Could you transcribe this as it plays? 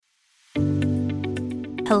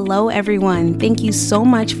Hello, everyone. Thank you so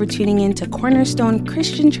much for tuning in to Cornerstone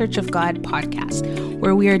Christian Church of God podcast,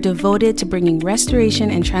 where we are devoted to bringing restoration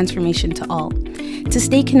and transformation to all. To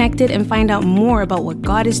stay connected and find out more about what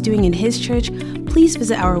God is doing in His church, please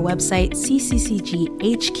visit our website, cccghq.org.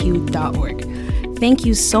 Thank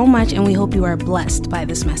you so much, and we hope you are blessed by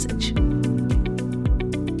this message.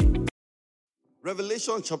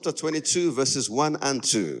 Revelation chapter 22, verses 1 and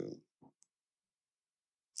 2.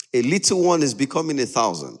 A little one is becoming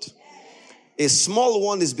 1,000. A small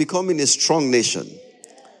one is becoming a strong nation.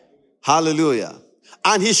 Hallelujah.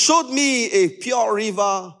 And he showed me a pure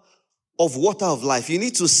river of water of life. You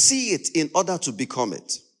need to see it in order to become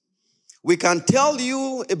it. We can tell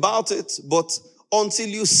you about it, but until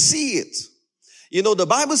you see it. You know, the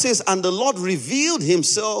Bible says, and the Lord revealed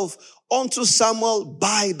himself unto Samuel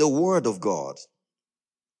by the word of God.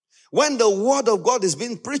 When the word of God is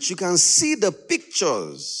being preached, you can see the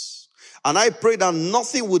pictures. And I pray that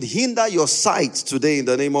nothing would hinder your sight today in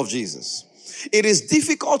the name of Jesus. It is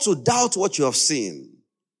difficult to doubt what you have seen.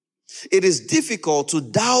 It is difficult to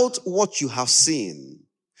doubt what you have seen.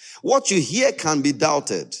 What you hear can be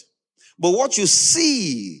doubted. But what you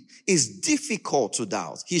see is difficult to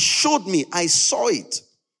doubt. He showed me, I saw it.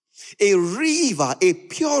 A river, a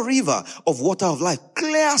pure river of water of life,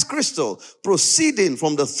 clear as crystal, proceeding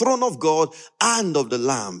from the throne of God and of the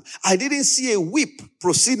Lamb. I didn't see a whip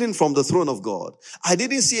proceeding from the throne of God. I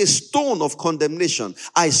didn't see a stone of condemnation.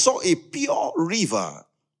 I saw a pure river.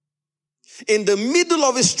 In the middle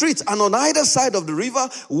of a street and on either side of the river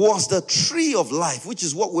was the tree of life, which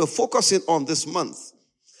is what we're focusing on this month.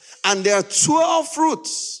 And there are 12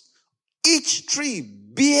 fruits, each tree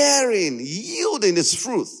yielding its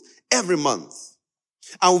fruit every month.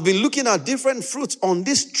 And we've been looking at different fruits on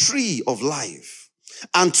this tree of life.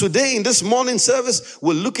 And today in this morning service,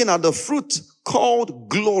 we're looking at the fruit called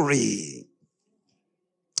glory.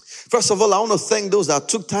 First of all, I want to thank those that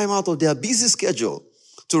took time out of their busy schedule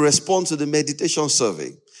to respond to the meditation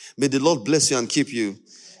survey. May the Lord bless you and keep you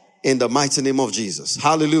in the mighty name of Jesus.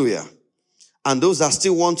 Hallelujah. And those that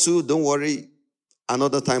still want to, don't worry,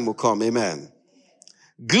 another time will come. Amen.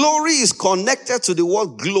 Glory is connected to the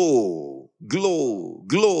word glow. Glow,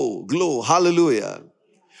 glow, glow. Hallelujah.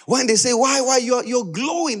 When they say, why you're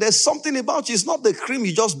glowing, there's something about you. It's not the cream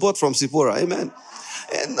you just bought from Sephora. Amen.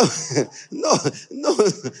 No.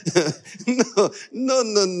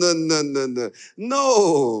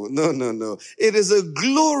 It is a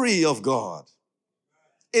glory of God.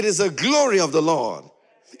 It is a glory of the Lord.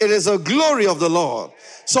 It is a glory of the Lord.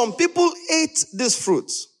 Some people ate this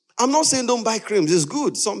fruit. I'm not saying don't buy creams. It's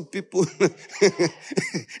good. Some people,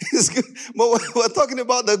 it's good. But we're talking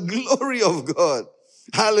about the glory of God.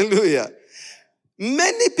 Hallelujah.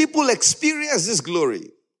 Many people experience this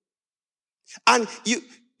glory. And you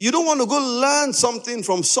don't want to go learn something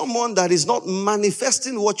from someone that is not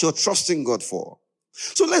manifesting what you're trusting God for.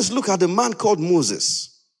 So let's look at the man called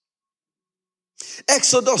Moses.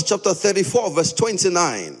 Exodus chapter 34 verse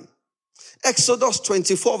 29. Exodus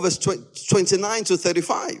 24 verse 29 to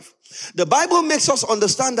 35. The Bible makes us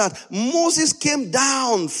understand that Moses came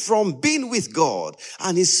down from being with God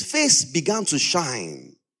and his face began to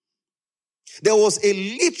shine. There was a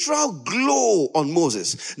literal glow on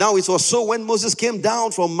Moses. Now it was so when Moses came down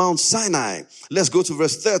from Mount Sinai. Let's go to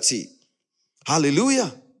verse 30.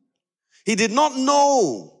 Hallelujah. He did not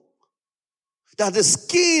know that the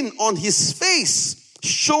skin on his face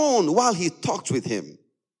shone while he talked with him.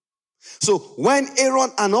 So when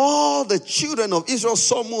Aaron and all the children of Israel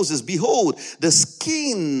saw Moses, behold, the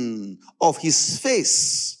skin of his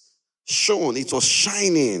face shone. It was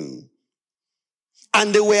shining.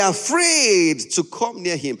 And they were afraid to come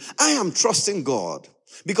near him. I am trusting God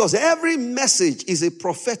because every message is a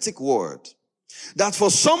prophetic word. That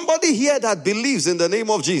for somebody here that believes in the name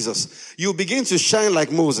of Jesus, you begin to shine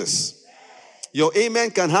like Moses. Your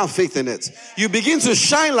amen can have faith in it. You begin to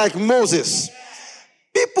shine like Moses.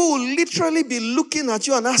 People will literally be looking at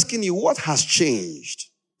you and asking you, what has changed?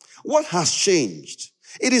 What has changed?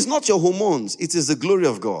 It is not your hormones. It is the glory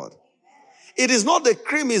of God. It is not the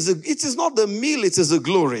cream. It is not the meal. It is a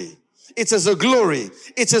glory. It is a glory.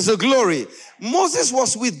 It is a glory. Moses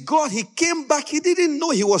was with God. He came back. He didn't know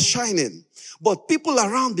he was shining. But people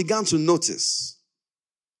around began to notice.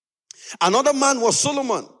 Another man was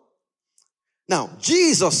Solomon. Now,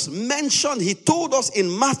 Jesus mentioned, he told us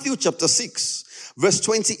in Matthew chapter 6, verse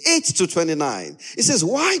 28 to 29. He says,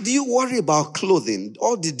 why do you worry about clothing?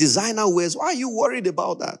 All the designer wears, why are you worried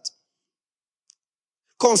about that?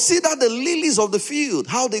 Consider the lilies of the field,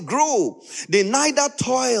 how they grow. They neither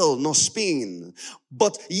toil nor spin.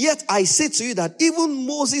 But yet I say to you that even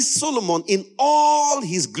Moses, Solomon, in all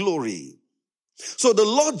his glory, So the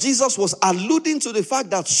Lord Jesus was alluding to the fact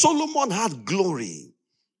that Solomon had glory.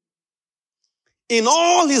 In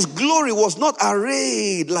all his glory was not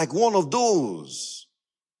arrayed like one of those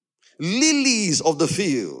lilies of the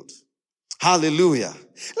field. Hallelujah.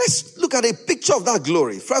 Let's look at a picture of that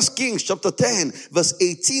glory. 1 Kings chapter 10, verse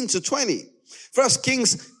 18 to 20. 1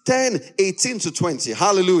 Kings 10, 18 to 20.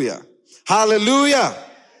 Hallelujah. Hallelujah.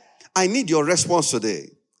 I need your response today.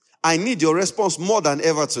 I need your response more than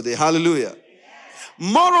ever today. Hallelujah.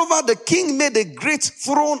 Moreover, the king made a great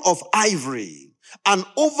throne of ivory and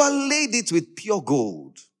overlaid it with pure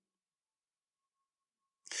gold.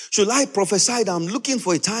 Should I prophesy that I'm looking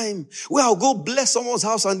for a time where I'll go bless someone's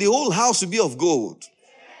house and the whole house will be of gold?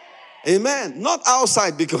 Amen. Not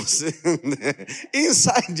outside, because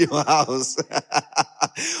inside your house,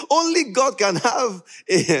 only God can have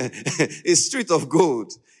a street of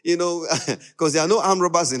gold, because there are no armed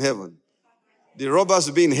robbers in heaven. The robbers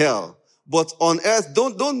will be in hell. But on earth,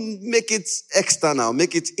 don't make it external,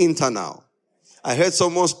 make it internal. I heard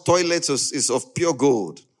someone's toilet is of pure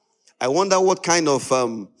gold. I wonder what kind of,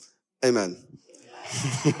 amen.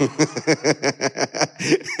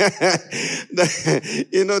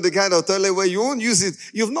 The kind of toilet where you won't use it.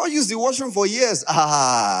 You've not used the washroom for years.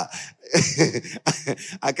 I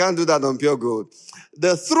can't do that on pure gold.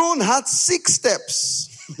 The throne had 6 steps,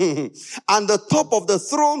 and the top of the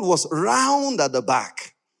throne was round at the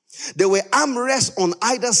back. There were armrests on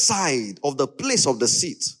either side of the place of the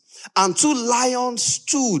seat, and 2 lions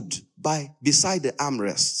stood beside the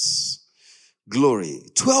armrests. Glory.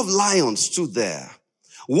 12 lions stood there,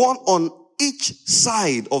 one on each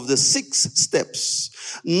side of the 6 steps.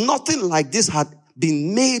 Nothing like this had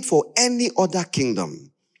been made for any other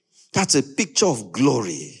kingdom. That's a picture of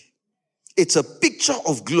glory. It's a picture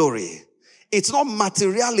of glory. It's not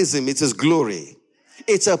materialism, it is glory.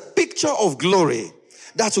 It's a picture of glory.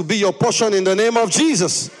 That will be your portion in the name of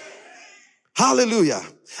Jesus. Hallelujah.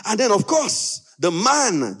 And then, of course, the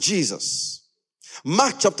man, Jesus.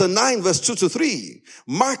 Mark chapter 9, verse 2 to 3.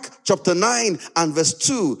 Mark chapter 9 and verse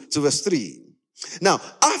 2 to verse 3. Now,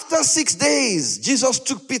 after 6 days, Jesus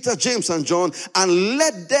took Peter, James, and John and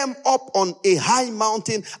led them up on a high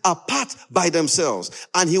mountain apart by themselves.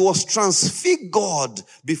 And he was transfigured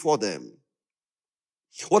before them.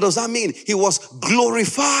 What does that mean? He was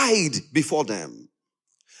glorified before them.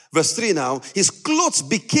 Verse 3 now, his clothes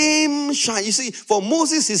became shiny. You see, for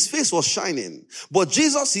Moses, his face was shining. But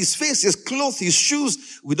Jesus, his face, his clothes, his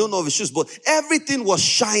shoes, we don't know of his shoes, but everything was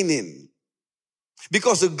shining.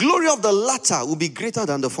 Because the glory of the latter will be greater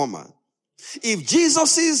than the former. If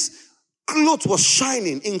Jesus's clothes was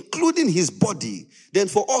shining, including his body, then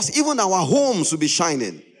for us, even our homes will be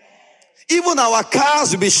shining. Even our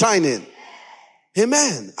cars will be shining.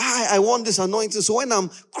 Amen. I want this anointing. So when I'm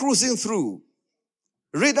cruising through,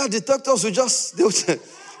 radar detectors they'll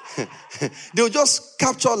just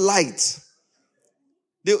capture light.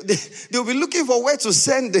 They'll be looking for where to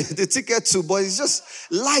send the ticket to, but it's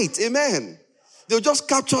just light. Amen. They'll just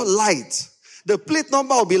capture light. The plate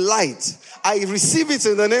number will be light. I receive it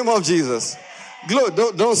in the name of Jesus.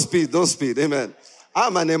 Don't speed. Amen.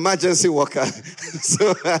 I'm an emergency worker,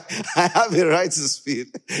 so I have a right to speed.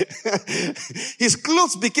 His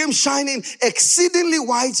clothes became shining, exceedingly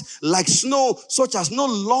white like snow, such as no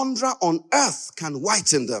launderer on earth can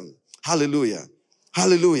whiten them. Hallelujah.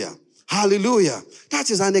 Hallelujah. Hallelujah. That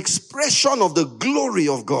is an expression of the glory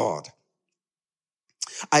of God.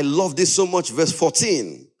 I love this so much. Verse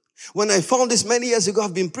 14. When I found this many years ago,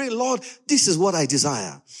 I've been praying, Lord, this is what I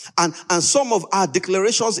desire. And some of our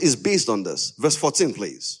declarations is based on this. Verse 14,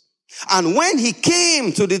 please. And when he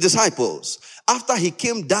came to the disciples, after he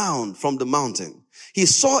came down from the mountain, he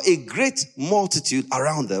saw a great multitude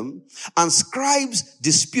around them and scribes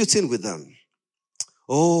disputing with them.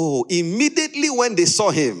 Oh, immediately when they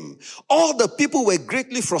saw him, all the people were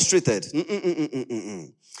greatly frustrated.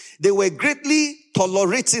 They were greatly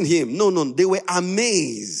tolerating him. No, they were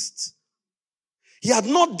amazed. He had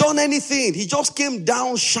not done anything. He just came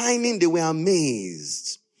down shining. They were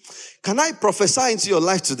amazed. Can I prophesy into your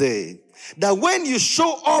life today that when you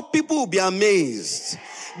show up, people will be amazed.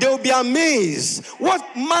 They will be amazed.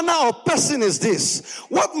 What manner of person is this?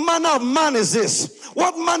 What manner of man is this?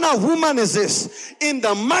 What manner of woman is this? In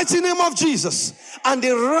the mighty name of Jesus. And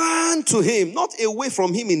they ran to him, not away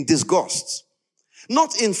from him in disgust.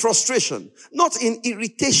 Not in frustration, not in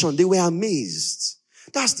irritation. They were amazed.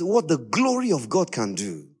 That's what the glory of God can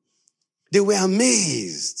do. They were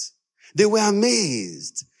amazed. They were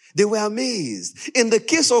amazed. They were amazed. In the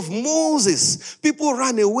case of Moses, people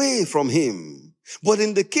ran away from him. But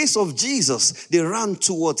in the case of Jesus, they ran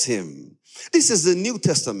towards him. This is the New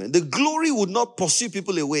Testament. The glory would not pursue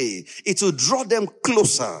people away. It will draw them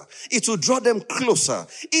closer. It will draw them closer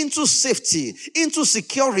into safety, into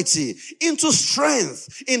security, into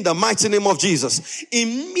strength in the mighty name of Jesus.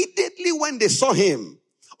 Immediately when they saw him,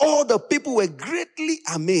 all the people were greatly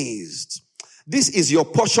amazed. This is your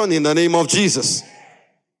portion in the name of Jesus.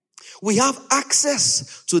 We have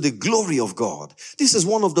access to the glory of God. This is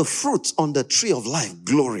one of the fruits on the tree of life,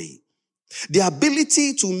 glory. The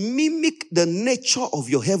ability to mimic the nature of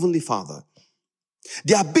your heavenly Father.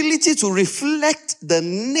 The ability to reflect the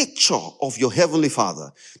nature of your heavenly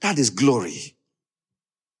Father. That is glory.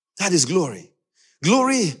 That is glory.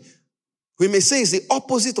 Glory, we may say, is the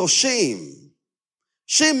opposite of shame.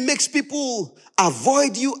 Shame makes people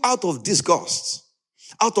avoid you out of disgust,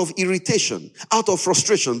 out of irritation, out of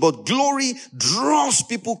frustration. But glory draws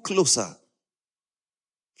people closer.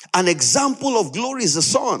 An example of glory is the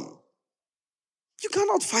sun. You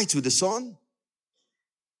cannot fight with the sun.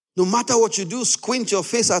 No matter what you do, squint your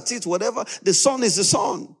face at it, whatever, the sun is the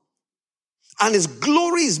sun. And its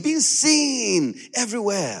glory is being seen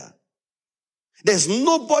everywhere. There's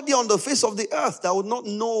nobody on the face of the earth that would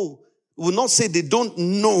not say they don't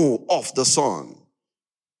know of the sun.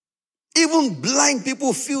 Even blind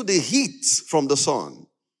people feel the heat from the sun.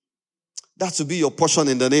 That will be your portion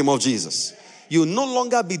in the name of Jesus. You will no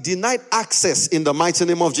longer be denied access in the mighty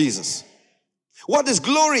name of Jesus. What is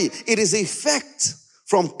glory? It is effect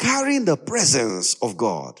from carrying the presence of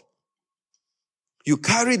God. You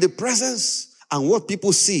carry the presence, and what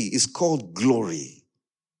people see is called glory.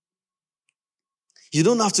 You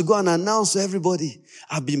don't have to go and announce to everybody,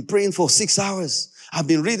 I've been praying for 6 hours. I've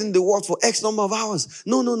been reading the word for X number of hours.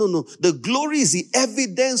 No. The glory is the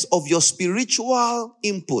evidence of your spiritual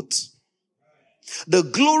input. The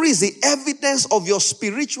glory is the evidence of your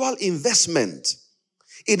spiritual investment.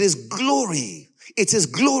 It is glory. It is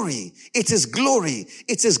glory. It is glory.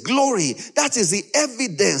 It is glory. That is the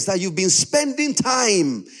evidence that you've been spending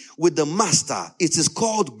time with the Master. It is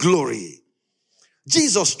called glory.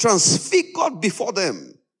 Jesus transfigured before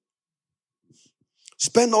them.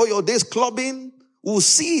 Spend all your days clubbing, we'll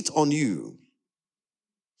see it on you.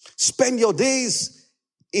 Spend your days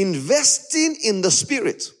investing in the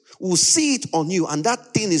Spirit, we'll see it on you. And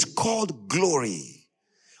that thing is called glory.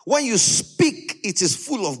 When you speak, it is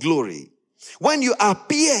full of glory. When you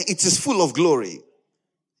appear, it is full of glory.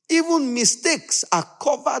 Even mistakes are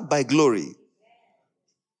covered by glory.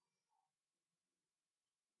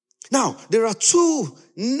 Now, there are two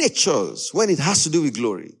natures when it has to do with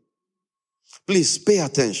glory. Please pay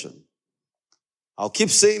attention. I'll keep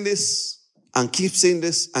saying this and keep saying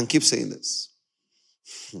this and keep saying this.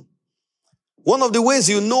 One of the ways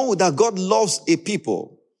you know that God loves a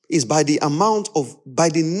people is by the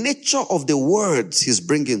nature of the words he's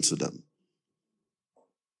bringing to them.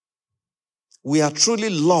 We are truly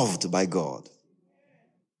loved by God.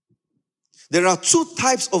 There are two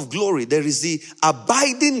types of glory. There is the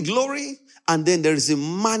abiding glory, and then there is the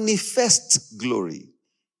manifest glory.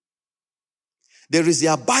 There is the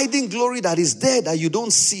abiding glory that is there that you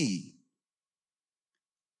don't see.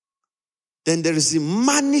 Then there is the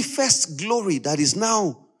manifest glory that is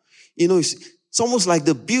now, it's almost like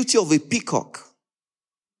the beauty of a peacock.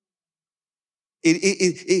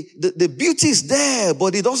 The beauty is there,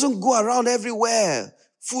 but it doesn't go around everywhere,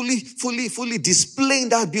 fully displaying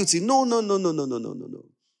that beauty. No.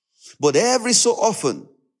 But every so often,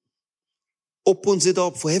 opens it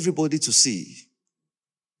up for everybody to see.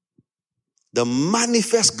 The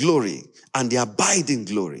manifest glory and the abiding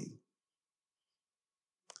glory.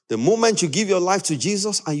 The moment you give your life to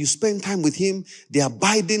Jesus and you spend time with him, the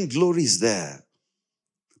abiding glory is there.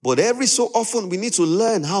 But every so often, we need to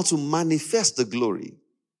learn how to manifest the glory.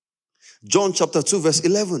 John chapter 2 verse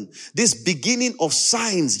 11. This beginning of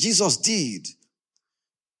signs Jesus did.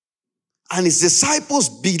 And his disciples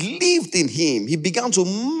believed in him. He began to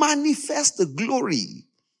manifest the glory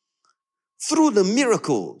through the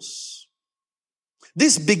miracles.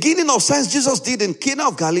 This beginning of signs Jesus did in Cana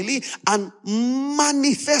of Galilee and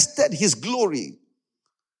manifested his glory.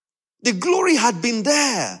 The glory had been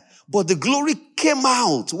there, but the glory came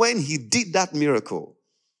out when he did that miracle.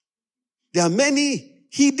 There are many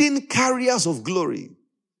hidden carriers of glory.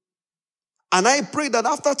 And I pray that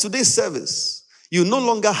after today's service, you no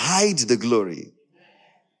longer hide the glory.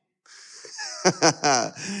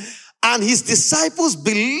 And his disciples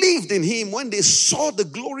believed in him when they saw the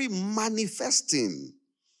glory manifesting.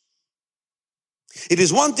 It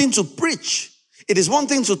is one thing to preach. It is one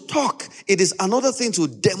thing to talk. It is another thing to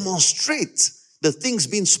demonstrate the things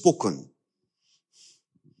being spoken.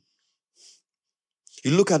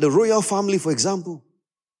 You look at the royal family, for example.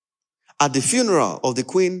 At the funeral of the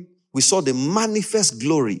Queen we saw the manifest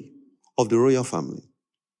glory of the royal family.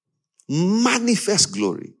 Manifest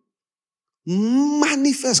glory.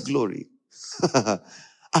 Manifest glory.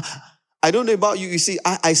 I don't know about you. You see,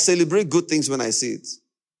 I celebrate good things when I see it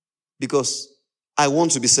because I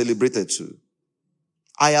want to be celebrated too.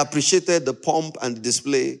 I appreciated the pomp and the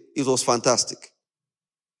display. It was fantastic.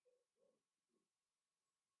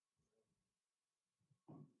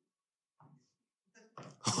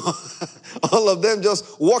 All of them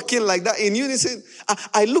just walking like that in unison.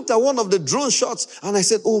 I looked at one of the drone shots and I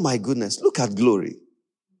said, oh my goodness, look at glory.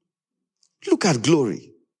 Look at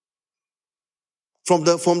glory. From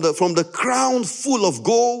the crown full of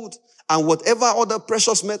gold and whatever other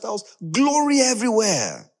precious metals, glory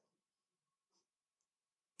everywhere.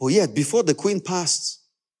 But yet, before the queen passed,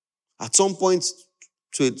 at some point,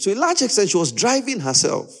 to a large extent, she was driving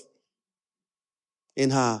herself in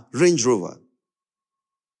her Range Rover.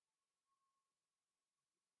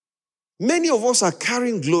 Many of us are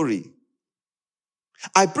carrying glory.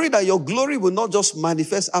 I pray that your glory will not just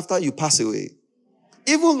manifest after you pass away.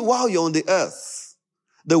 Even while you're on the earth,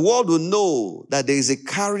 the world will know that there is a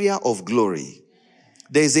carrier of glory.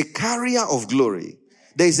 There is a carrier of glory.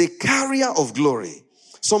 There is a carrier of glory.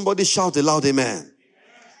 Somebody shout aloud, amen.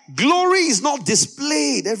 Glory is not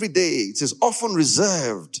displayed every day. It is often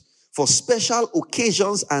reserved for special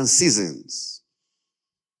occasions and seasons.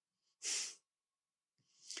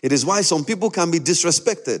 It is why some people can be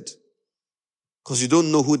disrespected because you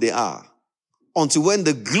don't know who they are. Until when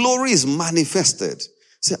the glory is manifested,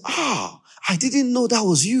 say, I didn't know that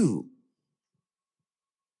was you.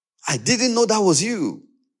 I didn't know that was you.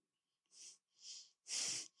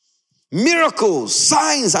 Miracles,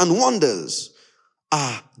 signs, and wonders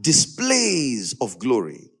are displays of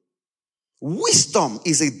glory. Wisdom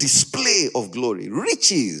is a display of glory.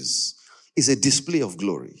 Riches is a display of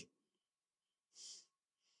glory.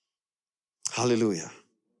 Hallelujah.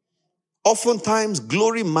 Oftentimes,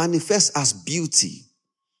 glory manifests as beauty.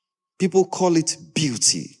 People call it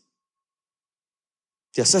beauty.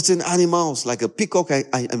 There are certain animals, like a peacock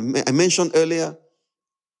I mentioned earlier,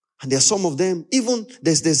 and there are some of them, even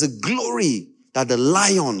there's a glory that the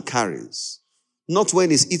lion carries. Not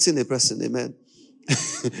when it's eating a person, amen.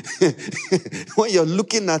 When you're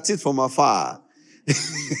looking at it from afar,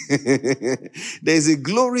 there's a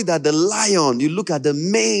glory that the lion, you look at the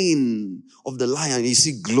mane of the lion, you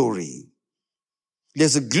see glory.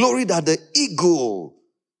 There's a glory that the eagle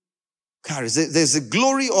carries. There's a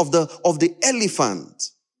glory of the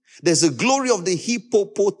elephant. There's a glory of the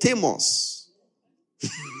hippopotamus.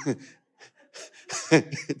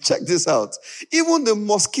 Check this out. Even the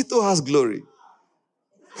mosquito has glory.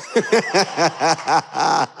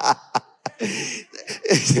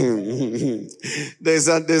 There's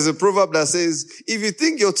a proverb that says, if you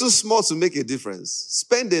think you're too small to make a difference,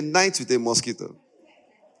 spend a night with a mosquito.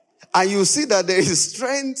 And you see that there is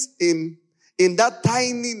strength in that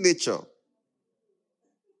tiny nature.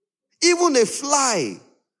 Even a fly,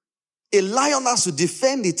 a lion has to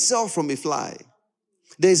defend itself from a fly.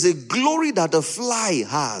 There's a glory that the fly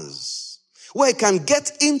has, where it can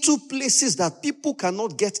get into places that people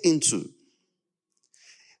cannot get into.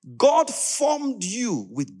 God formed you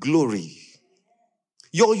with glory.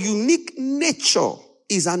 Your unique nature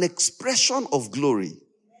is an expression of glory.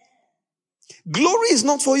 Glory is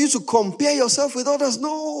not for you to compare yourself with others.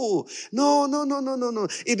 No.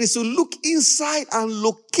 It is to look inside and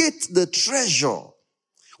locate the treasure,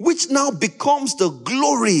 which now becomes the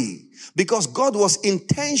glory, because God was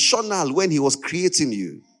intentional when he was creating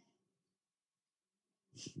you.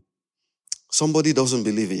 Somebody doesn't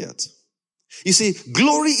believe it yet. You see,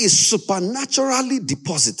 glory is supernaturally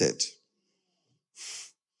deposited.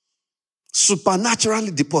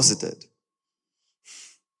 Supernaturally deposited.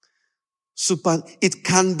 It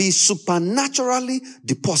can be supernaturally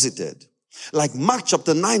deposited. Like Mark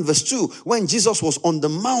chapter 9 verse 2, when Jesus was on the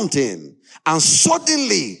mountain and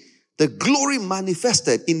suddenly the glory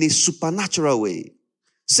manifested in a supernatural way.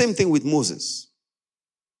 Same thing with Moses.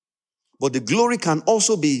 But the glory can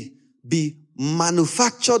also be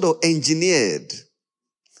manufactured or engineered.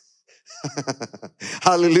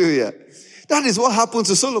 Hallelujah. That is what happened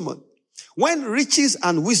to Solomon. When riches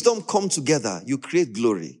and wisdom come together, you create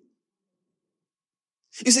glory.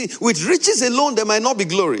 You see, with riches alone, there might not be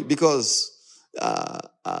glory, because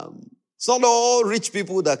it's not all rich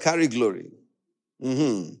people that carry glory.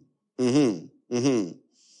 There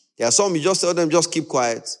are some, you just tell them, just keep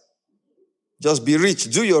quiet. Just be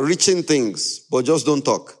rich. Do your riching things, but just don't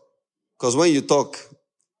talk. Because when you talk,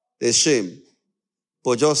 there's shame.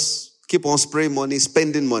 But just keep on spraying money,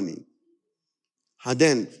 spending money. But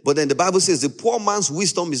then the Bible says the poor man's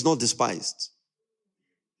wisdom is not despised.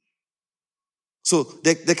 So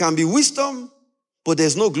there can be wisdom, but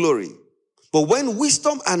there's no glory. But when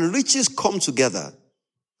wisdom and riches come together,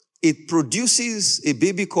 it produces a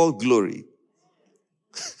baby called glory.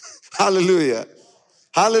 Hallelujah.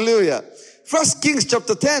 Hallelujah. 1 Kings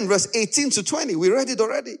chapter 10, verse 18 to 20. We read it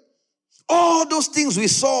already. All those things we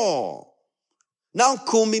saw now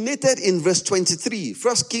culminated in verse 23.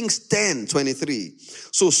 1 Kings 10, 23.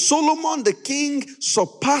 So Solomon the king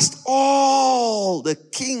surpassed all the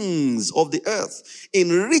kings of the earth in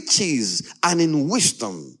riches and in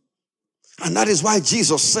wisdom. And that is why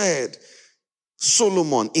Jesus said,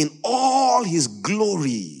 Solomon in all his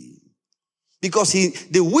glory. Because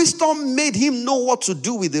the wisdom made him know what to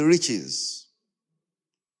do with the riches.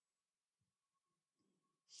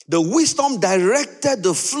 The wisdom directed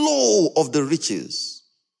the flow of the riches.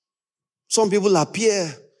 Some people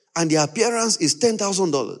appear and their appearance is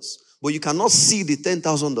 $10,000, but you cannot see the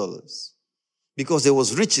 $10,000 because there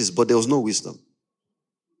was riches, but there was no wisdom.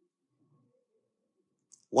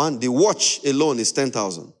 The watch alone is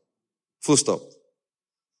 10,000. Full stop.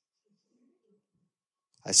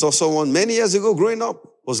 I saw someone many years ago growing up,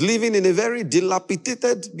 was living in a very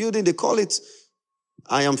dilapidated building. They call it,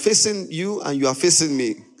 I am facing you and you are facing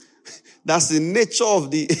me. That's the nature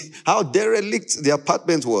of how derelict the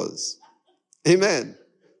apartment was. Amen.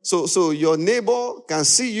 So your neighbor can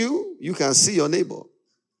see you, you can see your neighbor.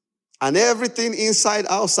 And everything inside,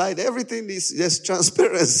 outside, everything there's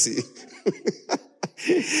transparency.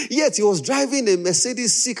 Yet he was driving a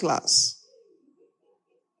Mercedes C-Class.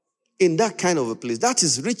 In that kind of a place. That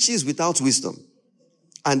is riches without wisdom.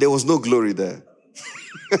 And there was no glory there.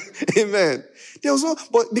 Amen. There was no,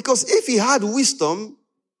 but because if he had wisdom,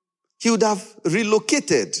 he would have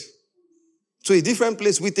relocated to a different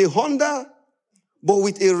place with a Honda, but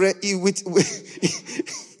with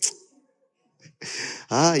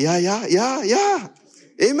yeah.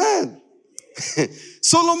 Amen.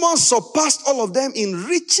 Solomon surpassed all of them in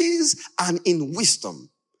riches and in wisdom.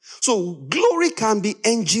 So glory can be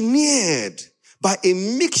engineered by a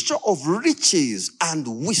mixture of riches and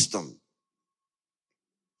wisdom.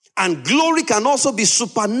 And glory can also be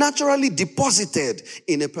supernaturally deposited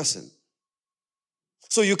in a person.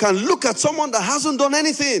 So you can look at someone that hasn't done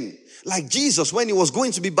anything, like Jesus when he was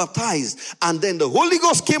going to be baptized, and then the Holy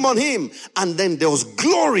Ghost came on him, and then there was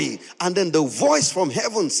glory, and then the voice from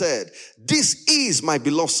heaven said, "This is my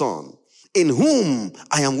beloved Son, in whom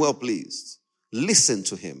I am well pleased. Listen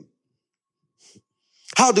to him."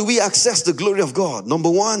 How do we access the glory of God? Number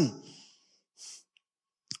one,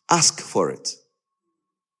 ask for it.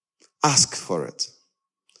 Ask for it.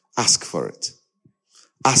 Ask for it.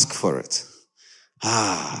 Ask for it.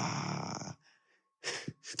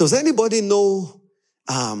 Does anybody know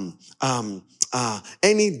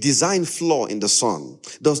any design flaw in the sun?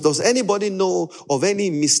 Does anybody know of any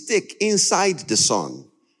mistake inside the sun?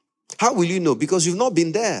 How will you know? Because you've not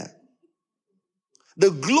been there. The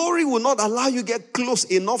glory will not allow you to get close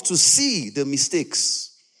enough to see the mistakes.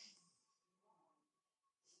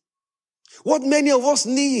 What many of us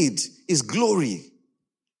need is glory.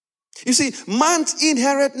 You see, man's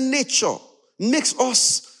inherent nature makes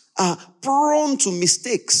us prone to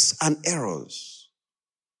mistakes and errors.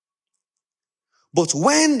 But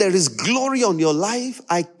when there is glory on your life,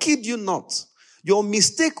 I kid you not, your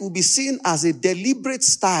mistake will be seen as a deliberate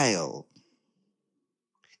style.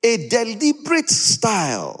 A deliberate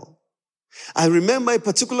style. I remember a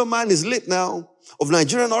particular man, is late now, of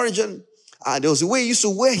Nigerian origin. There was a way he used to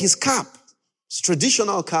wear his cap. It's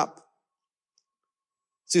traditional cap.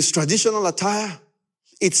 It's his traditional attire.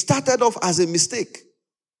 It started off as a mistake.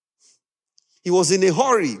 He was in a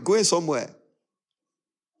hurry going somewhere.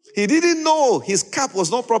 He didn't know his cap was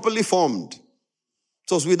not properly formed.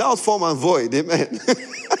 It was without form and void. Amen.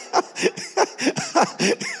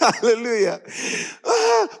 Hallelujah.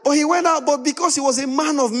 But he went out, but because he was a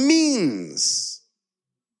man of means,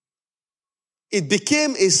 it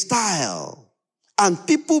became a style. And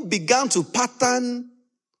people began to pattern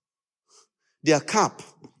their cap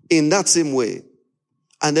in that same way.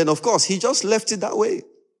 And then, of course, he just left it that way.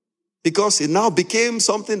 Because it now became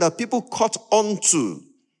something that people caught on to.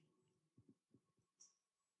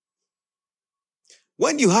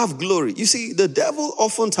 When you have glory, you see, the devil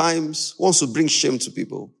oftentimes wants to bring shame to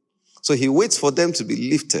people. So he waits for them to be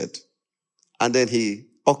lifted. And then he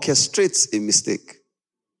orchestrates a mistake.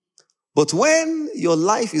 But when your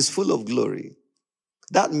life is full of glory,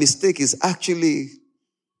 that mistake is actually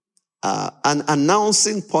an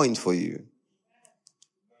announcing point for you.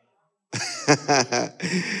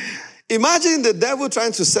 Imagine the devil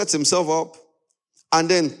trying to set himself up and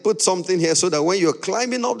then put something here so that when you're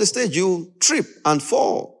climbing up the stage, you trip and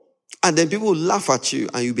fall. And then people will laugh at you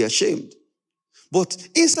and you'll be ashamed. But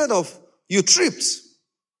instead of, you tripped,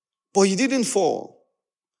 but you didn't fall.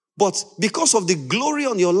 But because of the glory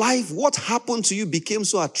on your life, what happened to you became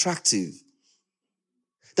so attractive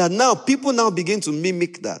that now people now begin to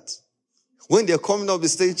mimic that. When they're coming up the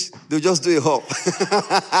stage, they'll just do a hop.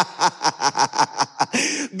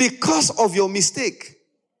 Because of your mistake.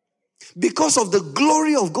 Because of the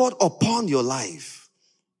glory of God upon your life.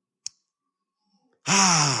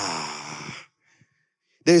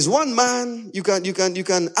 There is one man, you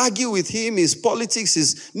can argue with him, his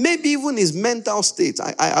politics, maybe even his mental state.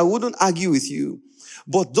 I wouldn't argue with you.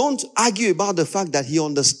 But don't argue about the fact that he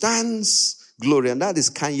understands glory, and that is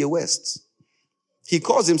Kanye West. He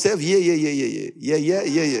calls himself, yeah. Amen.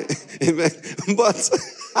 But,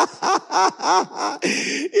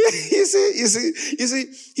 you see,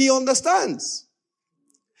 he understands.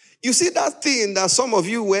 You see that thing that some of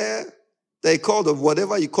you wear, they call it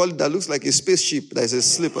whatever you call it, that looks like a spaceship, that is a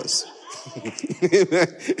slippers.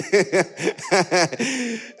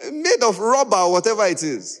 Made of rubber or whatever it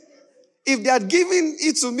is. If they had given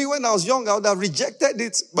it to me when I was young, I would have rejected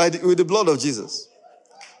it with the blood of Jesus.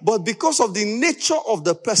 But because of the nature of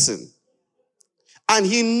the person, and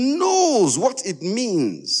he knows what it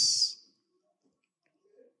means,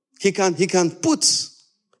 he can put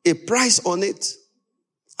a price on it.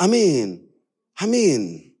 I mean,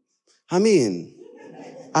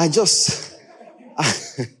 I just,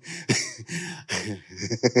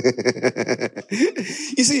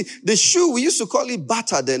 you see, the shoe, we used to call it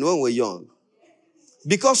Bata then when we were young.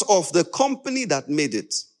 Because of the company that made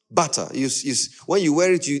it. Bata. When you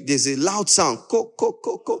wear it, there's a loud sound. Ko,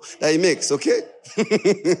 that it makes, okay?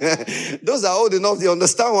 Those are old enough, they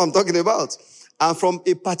understand what I'm talking about. And from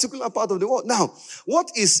a particular part of the world. Now,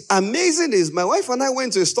 what is amazing is my wife and I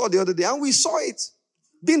went to a store the other day and we saw it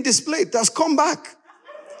being displayed. It has come back.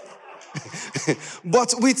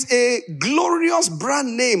 But with a glorious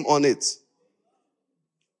brand name on it.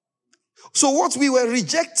 So what we were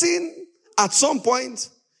rejecting at some point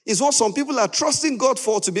is what some people are trusting God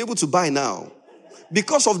for to be able to buy now.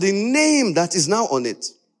 Because of the name that is now on it.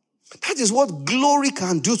 That is what glory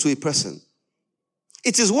can do to a person.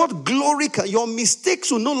 It is what glory can. Your mistakes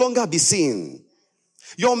will no longer be seen.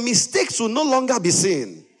 Your mistakes will no longer be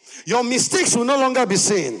seen. Your mistakes will no longer be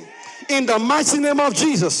seen. In the mighty name of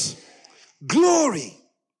Jesus. Glory.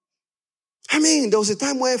 I mean, there was a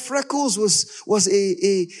time where freckles was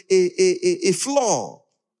a flaw.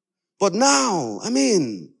 But now, I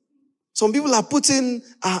mean, some people are putting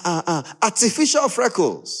artificial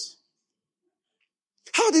freckles.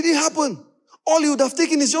 How did it happen? All you would have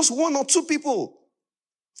taken is just one or two people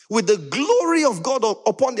with the glory of God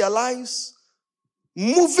upon their lives,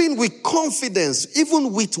 moving with confidence,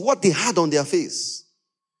 even with what they had on their face.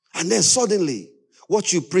 And then suddenly,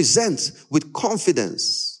 what you present with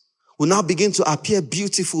confidence will now begin to appear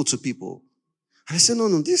beautiful to people. And I say, no,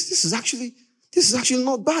 this is actually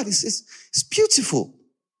not bad. It's beautiful.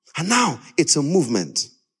 And now it's a movement.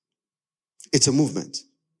 It's a movement.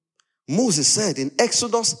 Moses said in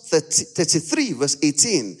Exodus 33 verse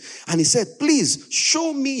 18, and he said, please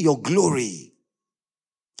show me your glory.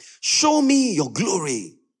 Show me your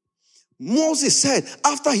glory. Moses said,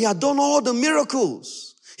 after he had done all the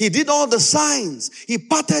miracles, he did all the signs, he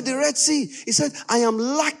parted the Red Sea, he said, I am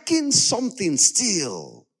lacking something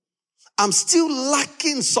still. I'm still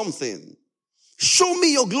lacking something. Show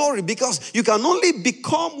me your glory, because you can only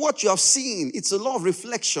become what you have seen. It's a law of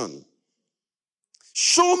reflection.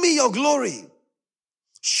 Show me your glory.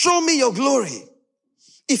 Show me your glory.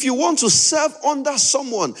 If you want to serve under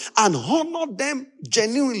someone and honor them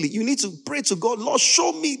genuinely, you need to pray to God, Lord,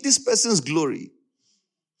 show me this person's glory.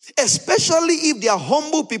 Especially if they are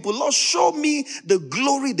humble people, Lord, show me the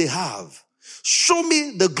glory they have. Show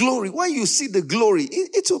me the glory. When you see the glory,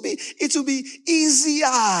 it will be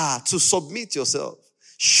easier to submit yourself.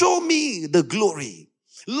 Show me the glory.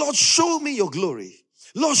 Lord, show me your glory.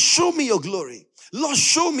 Lord, show me your glory. Lord,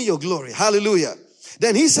 show me your glory. Hallelujah.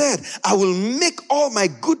 Then he said, I will make all my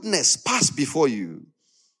goodness pass before you.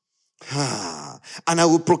 And I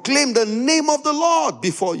will proclaim the name of the Lord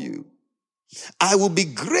before you. I will be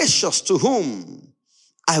gracious to whom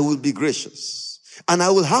I will be gracious. And I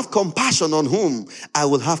will have compassion on whom I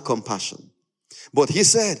will have compassion. But he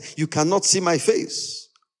said, you cannot see my face.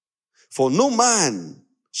 For no man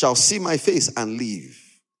shall see my face and live.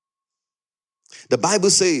 The Bible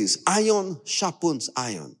says, iron sharpens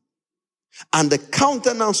iron. And the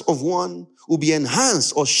countenance of one will be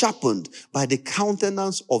enhanced or sharpened by the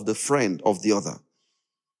countenance of the friend of the other.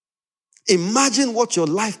 Imagine what your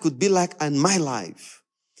life could be like and my life.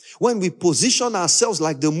 When we position ourselves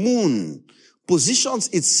like the moon positions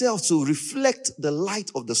itself to reflect the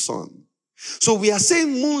light of the sun. So we are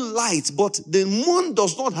saying moonlight, but the moon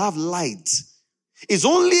does not have light. It's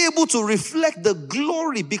only able to reflect the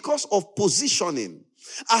glory because of positioning.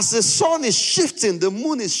 As the sun is shifting, the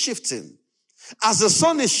moon is shifting. As the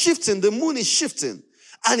sun is shifting, the moon is shifting.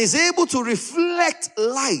 And is able to reflect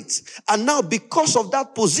light. And now because of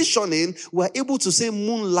that positioning, we're able to say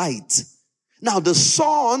moonlight. Now the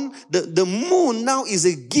sun, the moon now is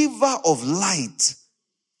a giver of light.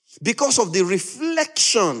 Because of the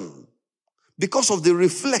reflection. Because of the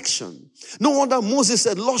reflection. No wonder Moses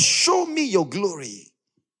said, Lord, show me your glory.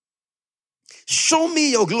 Show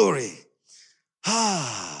me your glory.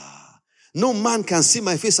 No man can see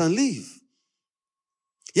my face and live.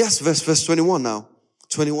 Yes, verse 21 now.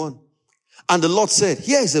 21. And the Lord said,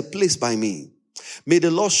 here is a place by me. May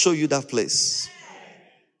the Lord show you that place.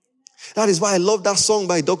 That is why I love that song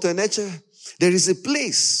by Dr. Eneche. There is a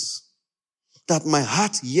place that my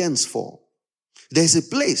heart yearns for. There's a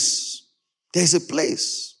place. There's a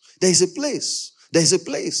place. There's a place. There's a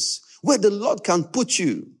place where the Lord can put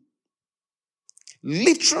you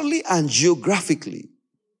literally and geographically,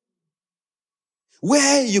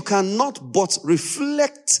 where you cannot but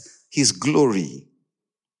reflect his glory.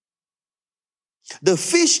 The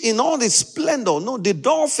fish in all its splendor, no, the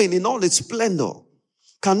dolphin in all its splendor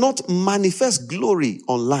cannot manifest glory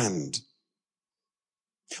on land.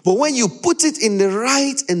 But when you put it in the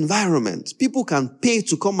right environment, people can pay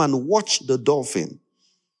to come and watch the dolphin.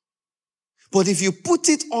 But if you put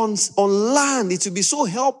it on land, it will be so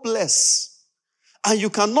helpless. And you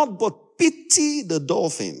cannot but pity the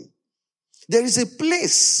dolphin. There is a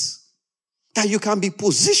place that you can be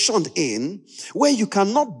positioned in where you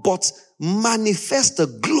cannot but manifest the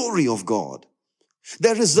glory of God.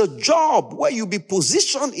 There is a job where you be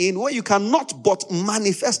positioned in where you cannot but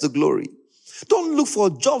manifest the glory. Don't look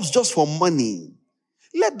for jobs just for money.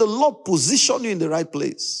 Let the Lord position you in the right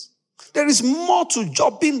place. There is more to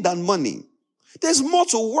jobbing than money. There's more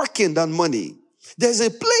to working than money. There's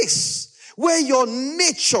a place where your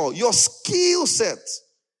nature, your skill set,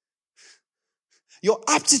 your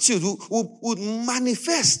aptitude would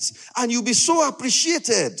manifest and you'll be so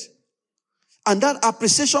appreciated. And that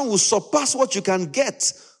appreciation will surpass what you can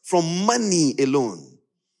get from money alone.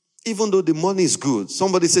 Even though the money is good.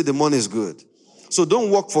 Somebody say the money is good. So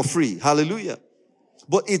don't work for free. Hallelujah.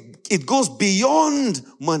 But it goes beyond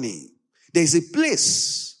money. There's a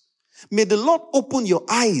place. May the Lord open your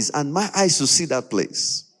eyes and my eyes to see that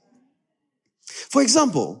place. For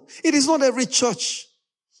example, it is not every church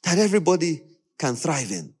that everybody can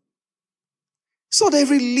thrive in. It's not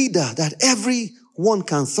every leader that everyone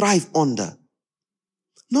can thrive under.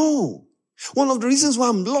 No. One of the reasons why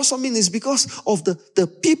I'm blossoming is because of the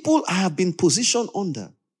people I have been positioned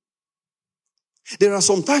under. There are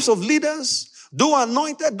some types of leaders, though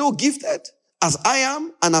anointed, though gifted, as I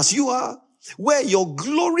am and as you are, where your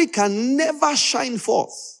glory can never shine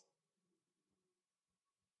forth.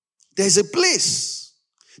 There's a place.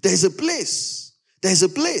 There's a place. There's a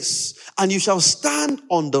place. And you shall stand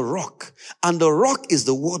on the rock. And the rock is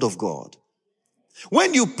the word of God.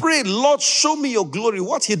 When you pray, Lord, show me your glory,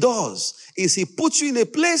 what he does is he puts you in a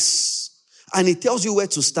place and he tells you where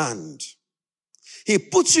to stand. He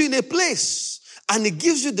puts you in a place and he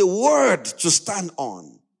gives you the word to stand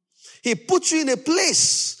on. He puts you in a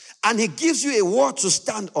place and he gives you a word to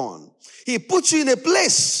stand on. He puts you in a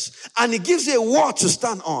place and he gives you a word to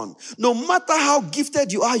stand on. No matter how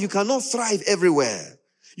gifted you are, you cannot thrive everywhere.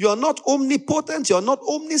 You are not omnipotent. You are not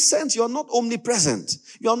omniscient. You are not omnipresent.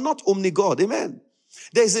 You are not omnigod. Amen.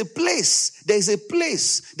 There's a place. There's a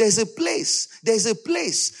place. There's a place. There's a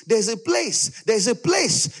place. There's a place. There's a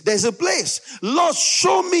place. There's a place. Lord,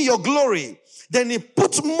 show me your glory. Then he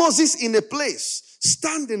put Moses in a place.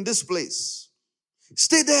 Stand in this place.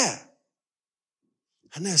 Stay there.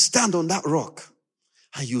 And then stand on that rock.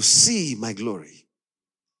 And you see my glory.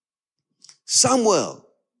 Samuel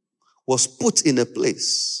was put in a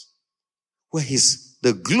place where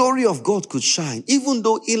the glory of God could shine, even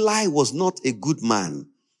though Eli was not a good man.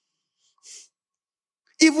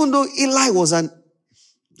 Even though Eli was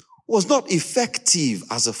not effective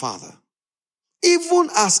as a father. Even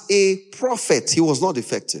as a prophet, he was not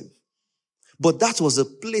effective. But that was a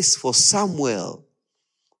place for Samuel's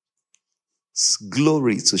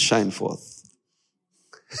glory to shine forth.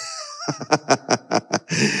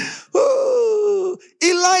 Oh,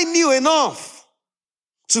 Eli knew enough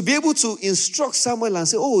to be able to instruct Samuel and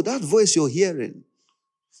say, oh, that voice you're hearing.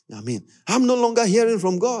 I mean, I'm no longer hearing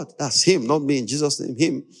from God. That's him, not me, in Jesus' name,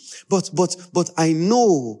 him. But I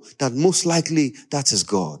know that most likely that is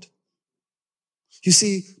God. You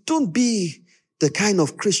see, don't be the kind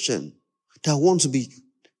of Christian that wants to be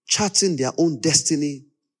charting their own destiny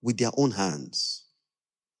with their own hands.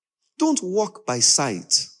 Don't walk by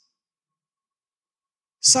sight.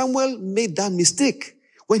 Samuel made that mistake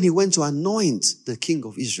when he went to anoint the king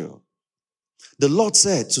of Israel. The Lord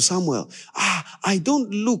said to Samuel, I don't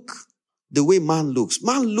look the way man looks.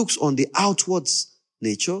 Man looks on the outward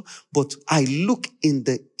nature, but I look in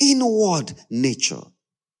the inward nature.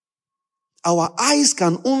 Our eyes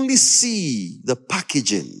can only see the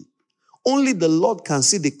packaging. Only the Lord can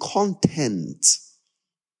see the content.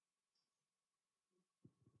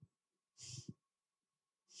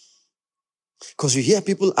 Because you hear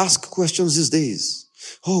people ask questions these days.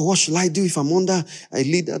 Oh, what shall I do if I'm under a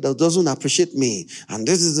leader that doesn't appreciate me? And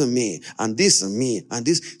this isn't me. And this and me. And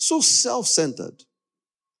this. So self-centered.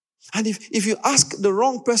 And if you ask the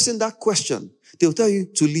wrong person that question, they'll tell you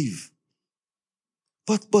to leave.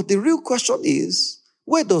 But the real question is,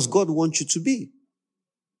 where does God want you to be?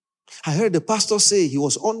 I heard the pastor say he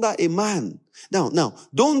was under a man. Now,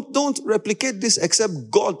 don't replicate this except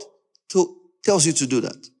God tells you to do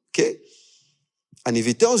that. Okay? And if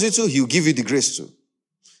he tells you to, he'll give you the grace to.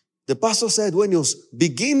 The pastor said when he was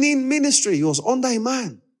beginning ministry, he was under a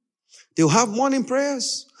man. They'll have morning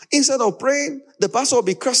prayers. Instead of praying, the pastor will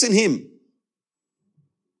be cursing him.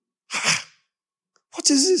 What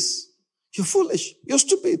is this? You're foolish. You're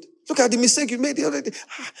stupid. Look at the mistake you made the other day.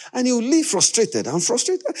 And he'll leave frustrated.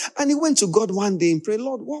 And he went to God one day and prayed,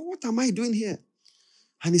 Lord, what am I doing here?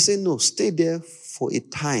 And he said, no, stay there for a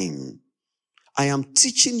time. I am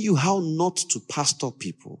teaching you how not to pastor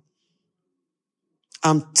people.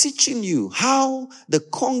 I'm teaching you how the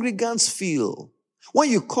congregants feel. When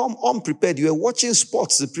you come unprepared, you were watching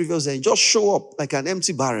sports the previous day and just show up like an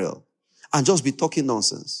empty barrel and just be talking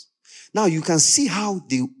nonsense. Now you can see how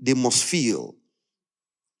they must feel.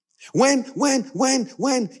 When one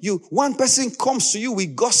person comes to you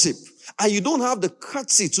with gossip and you don't have the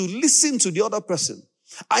courtesy to listen to the other person,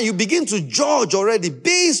 and you begin to judge already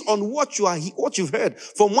based on what you've heard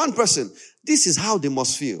from one person, this is how they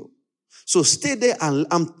must feel. So stay there, and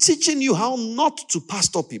I'm teaching you how not to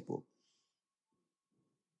pastor people.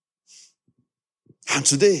 And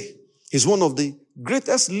today, he's one of the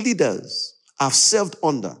greatest leaders I've served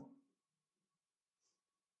under.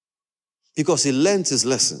 Because he learned his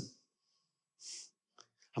lesson.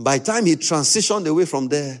 And by the time he transitioned away from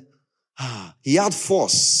there, he had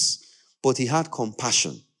force, but he had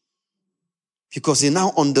compassion. Because he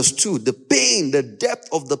now understood the pain, the depth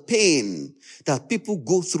of the pain that people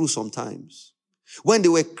go through sometimes. When they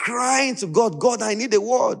were crying to God, God, I need a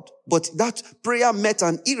word. But that prayer met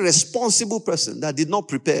an irresponsible person that did not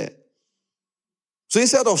prepare. So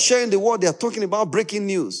instead of sharing the word, they are talking about breaking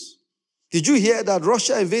news. Did you hear that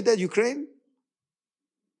Russia invaded Ukraine?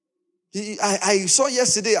 I saw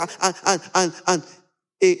yesterday, and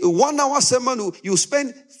a 1 hour sermon, you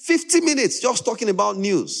spend 50 minutes just talking about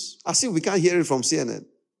news. As if we can't hear it from CNN.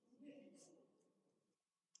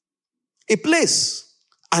 A place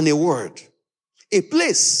and a word. A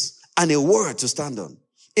place and a word to stand on.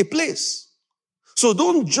 A place. So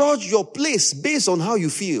don't judge your place based on how you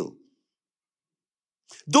feel.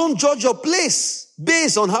 Don't judge your place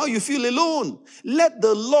based on how you feel alone. Let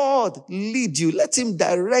the Lord lead you. Let him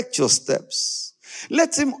direct your steps.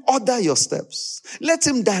 Let him order your steps. Let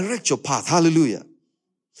him direct your path. Hallelujah.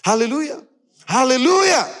 Hallelujah.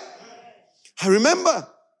 Hallelujah. I remember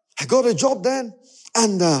I got a job then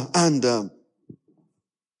and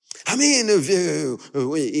I mean,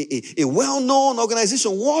 a well-known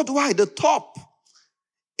organization worldwide, the top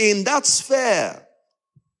in that sphere,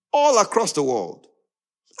 all across the world.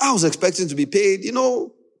 I was expecting to be paid,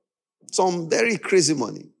 some very crazy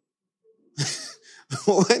money.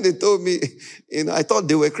 When they told me, I thought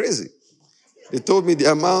they were crazy. They told me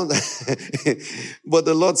the amount. But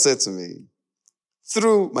the Lord said to me,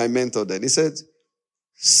 through my mentor then, he said,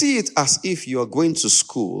 see it as if you are going to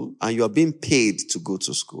school and you are being paid to go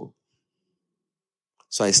to school.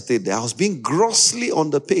 So I stayed there. I was being grossly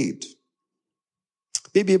underpaid.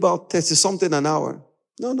 Maybe about 30-something an hour.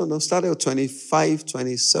 No. Started at 25,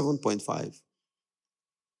 27.5.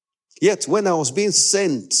 Yet when I was being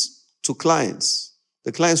sent to clients,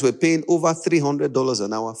 the clients were paying over $300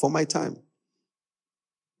 an hour for my time.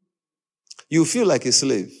 You feel like a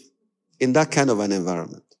slave in that kind of an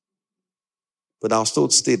environment. But I was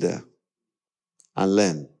told, stay there and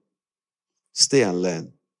learn. Stay and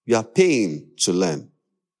learn. You are paying to learn.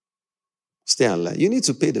 Stay and learn. You need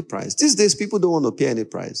to pay the price. These days, people don't want to pay any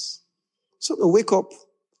price. So they wake up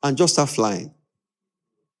and just start flying.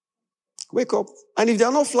 Wake up. And if they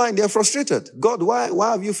are not flying, they are frustrated. God,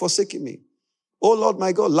 why have you forsaken me? Oh Lord,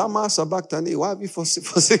 my God, Lama Sabachthani, why have you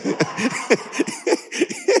forsaken me?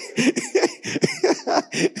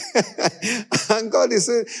 And God is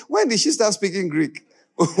saying, when did she start speaking Greek?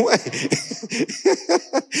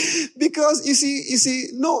 Because you see,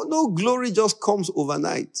 no glory just comes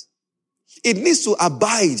overnight. It needs to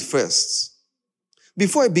abide first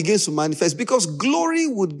before it begins to manifest, because glory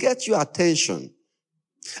would get your attention.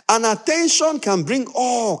 And attention can bring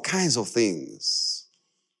all kinds of things.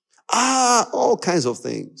 All kinds of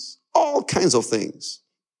things. All kinds of things.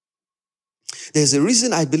 There's a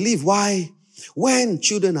reason I believe why when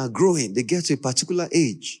children are growing, they get to a particular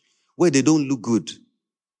age where they don't look good.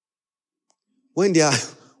 When they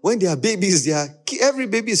are babies, every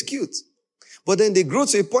baby is cute. But then they grow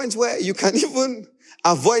to a point where you can even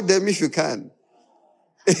avoid them if you can.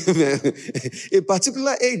 A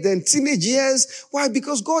particular age, then teenage years. Why?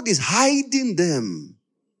 Because God is hiding them.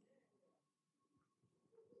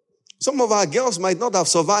 Some of our girls might not have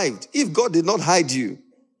survived if God did not hide you.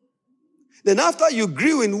 Then after you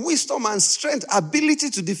grew in wisdom and strength, ability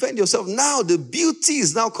to defend yourself, now the beauty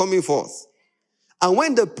is now coming forth. And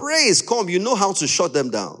when the praise comes, you know how to shut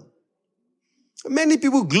them down. Many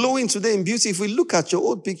people glowing today in beauty. If we look at your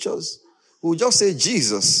old pictures, we'll just say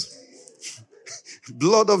Jesus.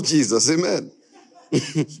 Blood of Jesus. Amen.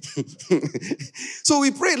 So we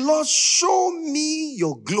pray, Lord, show me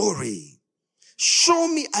your glory. Show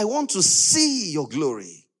me. I want to see your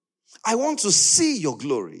glory. I want to see your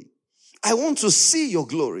glory. I want to see your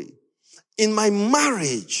glory. In my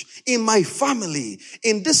marriage, in my family,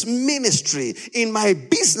 in this ministry, in my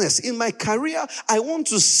business, in my career, I want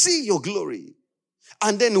to see your glory.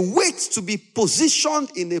 And then wait to be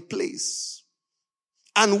positioned in a place.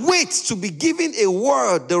 And wait to be given a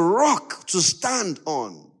word, the rock to stand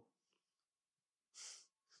on.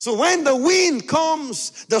 So when the wind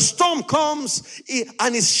comes, the storm comes,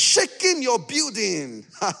 and it's shaking your building,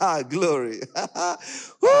 glory,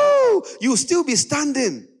 woo, you'll still be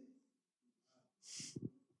standing.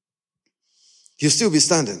 You'll still be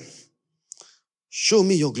standing. Show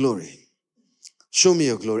me your glory. Show me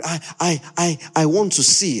your glory. I want to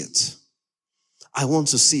see it. I want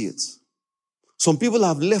to see it. Some people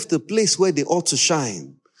have left the place where they ought to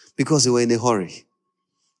shine because they were in a hurry.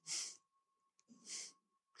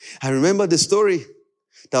 I remember the story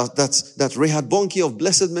that Reinhard Bonnke of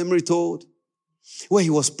blessed memory told, where he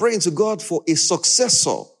was praying to God for a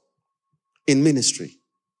successor in ministry.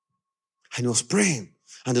 And he was praying.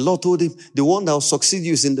 And the Lord told him, the one that will succeed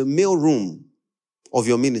you is in the mail room of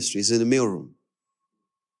your ministry. Is in the mail room.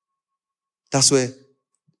 That's where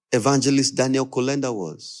evangelist Daniel Kolenda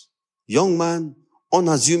was. Young man,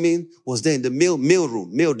 unassuming, was there in the mail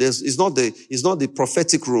room. It's not the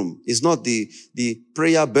prophetic room. It's not the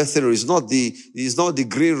prayer birthing room. It's not the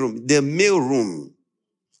green room. The mail room.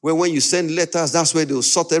 Where when you send letters, that's where they'll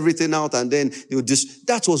sort everything out and then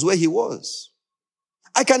that was where he was.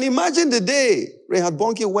 I can imagine the day Reinhard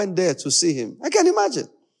Bonnke went there to see him. I can imagine.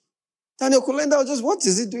 Daniel Kolenda was just, what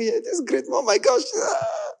is he doing here? This great man, oh my gosh.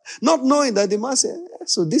 Not knowing that the man said,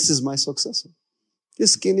 so this is my successor.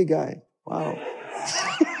 This skinny guy. Wow.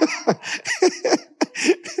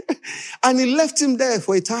 And he left him there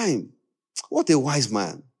for a time. What a wise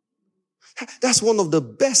man. That's one of the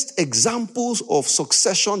best examples of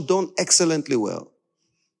succession done excellently well.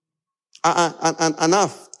 And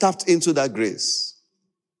I've tapped into that grace.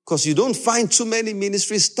 Because you don't find too many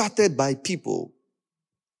ministries started by people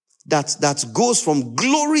that goes from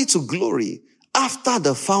glory to glory after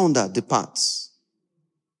the founder departs.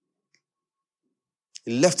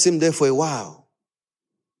 He left him there for a while.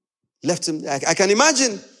 Left him. I can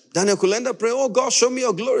imagine Daniel Kolenda praying, oh God, show me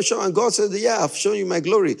your glory. And God said, yeah, I've shown you my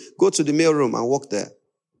glory. Go to the mail room and walk there.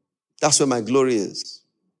 That's where my glory is.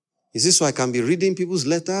 Is this so I can be reading people's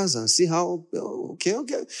letters and see how, okay.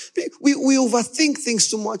 We overthink things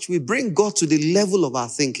too much. We bring God to the level of our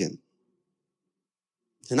thinking.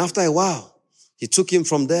 And after a while, he took him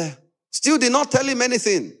from there. Still did not tell him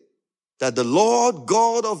anything. That the Lord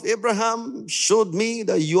God of Abraham showed me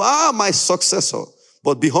that you are my successor.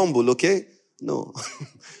 But be humble, okay? No.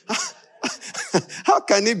 How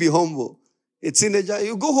can he be humble? A teenager,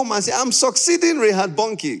 you go home and say, I'm succeeding Reinhard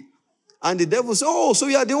Bonnke. And the devil said, oh, so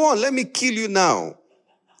you are the one. Let me kill you now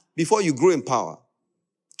before you grow in power.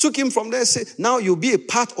 Took him from there, said, now you'll be a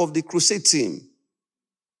part of the crusade team.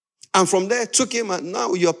 And from there, took him, and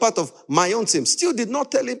now you're part of my own team. Still did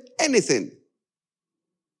not tell him anything.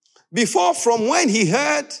 Before, from when he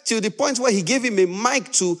heard to the point where he gave him a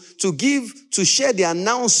mic to share the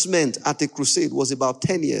announcement at a crusade was about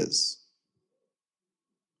 10 years.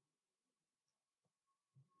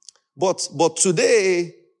 But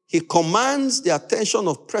today, he commands the attention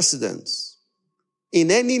of presidents in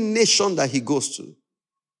any nation that he goes to.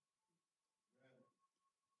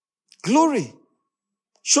 Glory.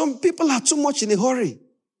 Some people are too much in a hurry.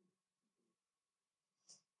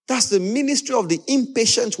 That's the ministry of the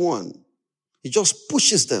impatient one. He just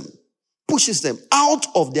pushes them out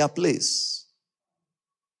of their place.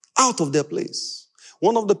 Out of their place.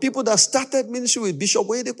 One of the people that started ministry with Bishop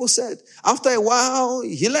Oyedepo said, after a while,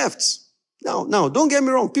 he left. Now, don't get me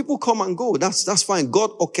wrong. People come and go. That's fine.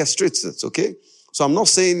 God orchestrates it, okay? So I'm not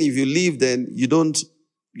saying if you leave, then you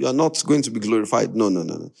are not going to be glorified. No.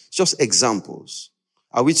 It's just examples.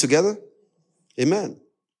 Are we together? Amen.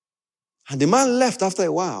 And the man left after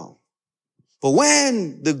a while. But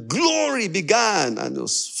when the glory began and it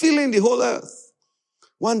was filling the whole earth,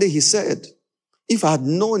 one day he said, if I had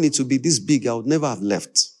known it would be this big, I would never have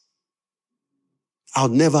left. I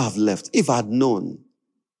would never have left. If I had known.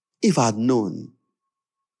 If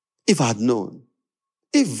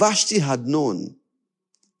Vashti had known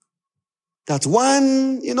that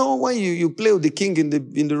when you play with the king in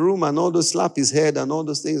the room and all those slap his head and all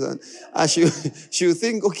those things, and she would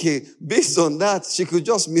think, okay, based on that, she could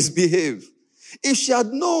just misbehave. If she had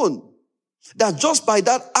known that just by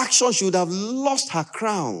that action, she would have lost her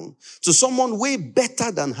crown to someone way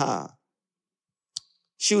better than her,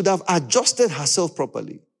 she would have adjusted herself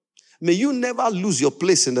properly. May you never lose your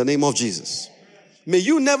place in the name of Jesus. May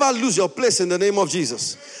you never lose your place in the name of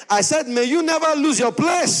Jesus. I said, may you never lose your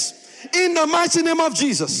place in the mighty name of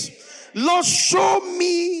Jesus. Lord, show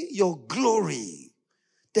me your glory.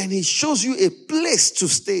 Then he shows you a place to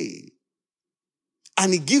stay.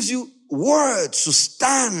 And he gives you words to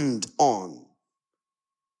stand on.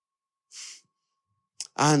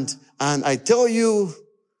 And I tell you,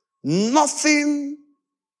 nothing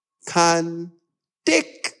can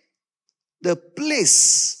take the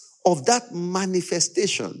place of that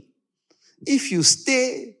manifestation if you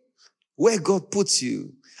stay where God puts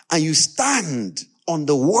you and you stand on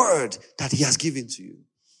the word that he has given to you.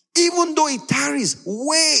 Even though it tarries,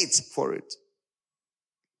 wait for it.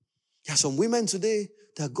 There are some women today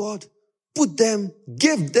that God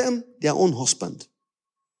gave them their own husband.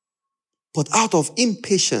 But out of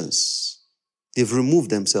impatience, they've removed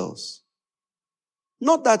themselves.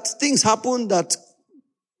 Not that things happen that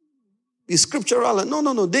is scriptural.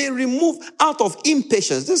 No. They remove out of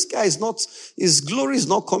impatience. This guy his glory is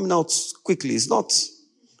not coming out quickly. It's too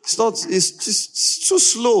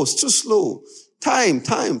slow. It's too slow. Time.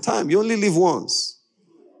 You only live once.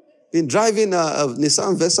 Been driving a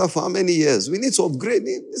Nissan Versa for how many years? We need to upgrade.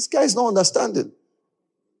 This guy is not understanding.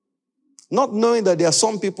 Not knowing that there are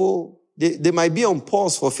some people, they might be on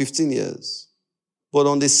pause for 15 years. But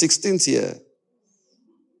on the 16th year,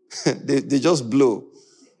 they just blow.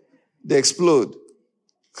 They explode.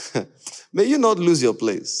 May you not lose your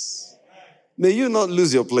place. May you not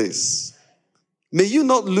lose your place. May you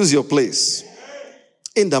not lose your place.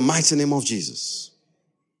 In the mighty name of Jesus.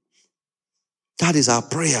 That is our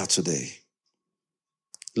prayer today.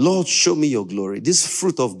 Lord, show me your glory. This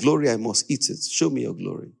fruit of glory, I must eat it. Show me your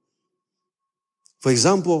glory. For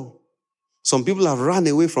example, some people have run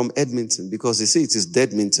away from Edmonton because they say it is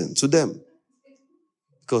Deadminton to them.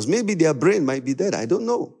 Because maybe their brain might be dead. I don't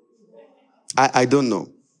know. I don't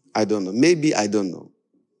know. Maybe I don't know.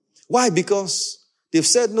 Why? Because they've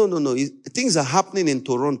said, no. Things are happening in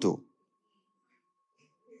Toronto.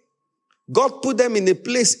 God put them in a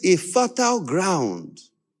place, a fertile ground.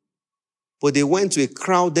 But they went to a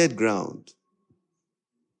crowded ground.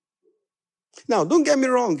 Now, don't get me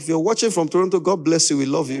wrong. If you're watching from Toronto, God bless you. We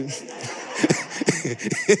love you.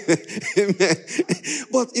 Amen.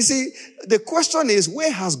 But you see, the question is,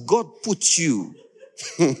 where has God put you?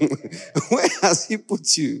 Where has he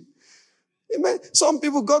put you? Amen. Some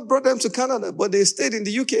people, God brought them to Canada, but they stayed in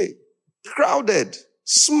the UK. Crowded.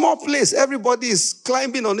 Small place. Everybody is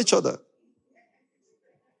climbing on each other.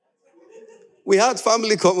 We had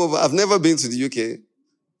family come over. I've never been to the UK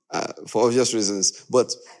for obvious reasons,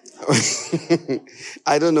 but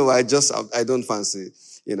I don't know. I don't fancy,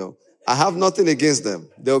 I have nothing against them.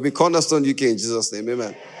 There will be Cornerstone UK in Jesus' name.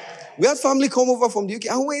 Amen. We had family come over from the UK,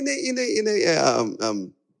 and we're in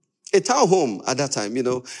a town home at that time,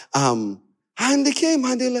 and they came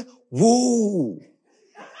and they're like, whoa.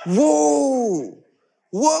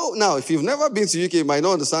 Now, if you've never been to UK, you might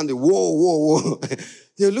not understand the whoa.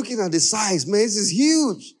 They're looking at the size. Man, this is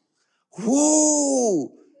huge.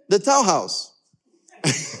 Whoa. The townhouse.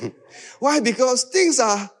 Why? Because things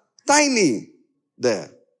are tiny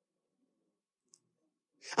there.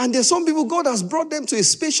 And there's some people, God has brought them to a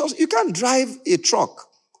spacious, you can't drive a truck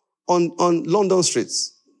on London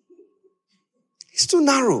streets. It's too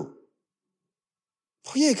narrow.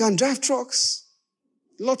 Oh yeah, you can drive trucks.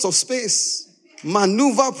 Lots of space.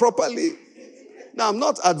 Maneuver properly. Now, I'm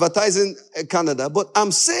not advertising Canada, but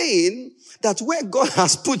I'm saying that where God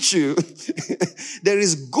has put you, there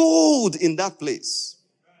is gold in that place.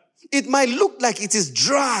 It might look like it is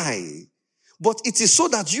dry, but it is so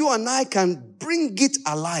that you and I can bring it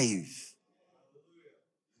alive.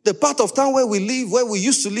 The part of town where we live, where we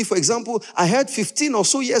used to live, for example, I heard 15 or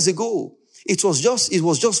so years ago, it was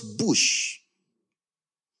just bush.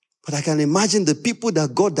 But I can imagine the people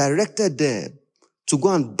that God directed there to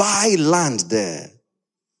go and buy land there.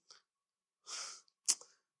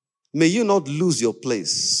 May you not lose your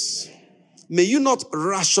place. May you not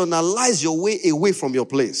rationalize your way away from your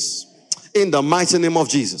place. In the mighty name of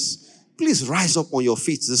Jesus. Please rise up on your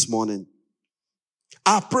feet this morning.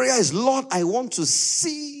 Our prayer is, Lord, I want to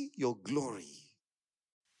see your glory.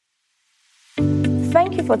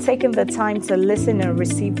 Thank you for taking the time to listen and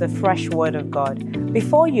receive the fresh word of God.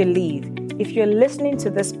 Before you leave, if you're listening to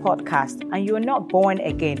this podcast and you're not born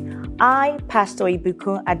again, I, Pastor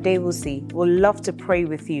Ibukun Adewusi, would love to pray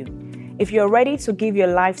with you. If you're ready to give your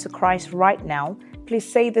life to Christ right now,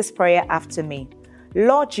 please say this prayer after me.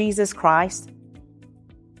 Lord Jesus Christ,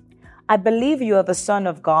 I believe you are the Son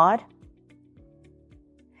of God,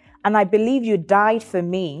 and I believe you died for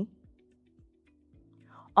me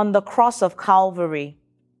on the cross of Calvary.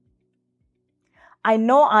 I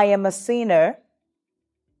know I am a sinner,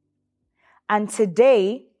 and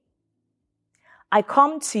today I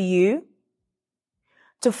come to you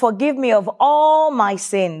to forgive me of all my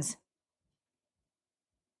sins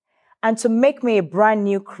and to make me a brand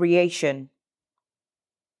new creation.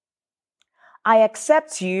 I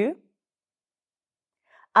accept you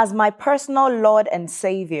as my personal Lord and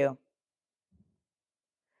Savior.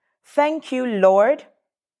 Thank you, Lord,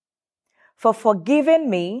 for forgiving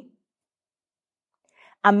me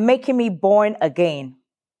and making me born again.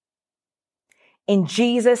 In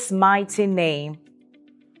Jesus' mighty name,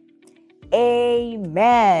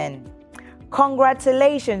 amen.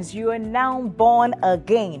 Congratulations, you are now born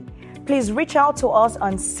again. Please reach out to us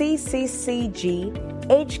on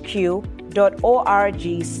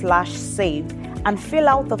cccghq.org/save and fill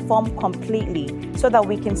out the form completely so that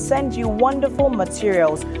we can send you wonderful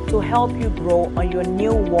materials to help you grow on your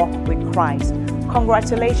new walk with Christ.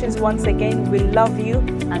 Congratulations once again. We love you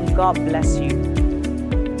and God bless you.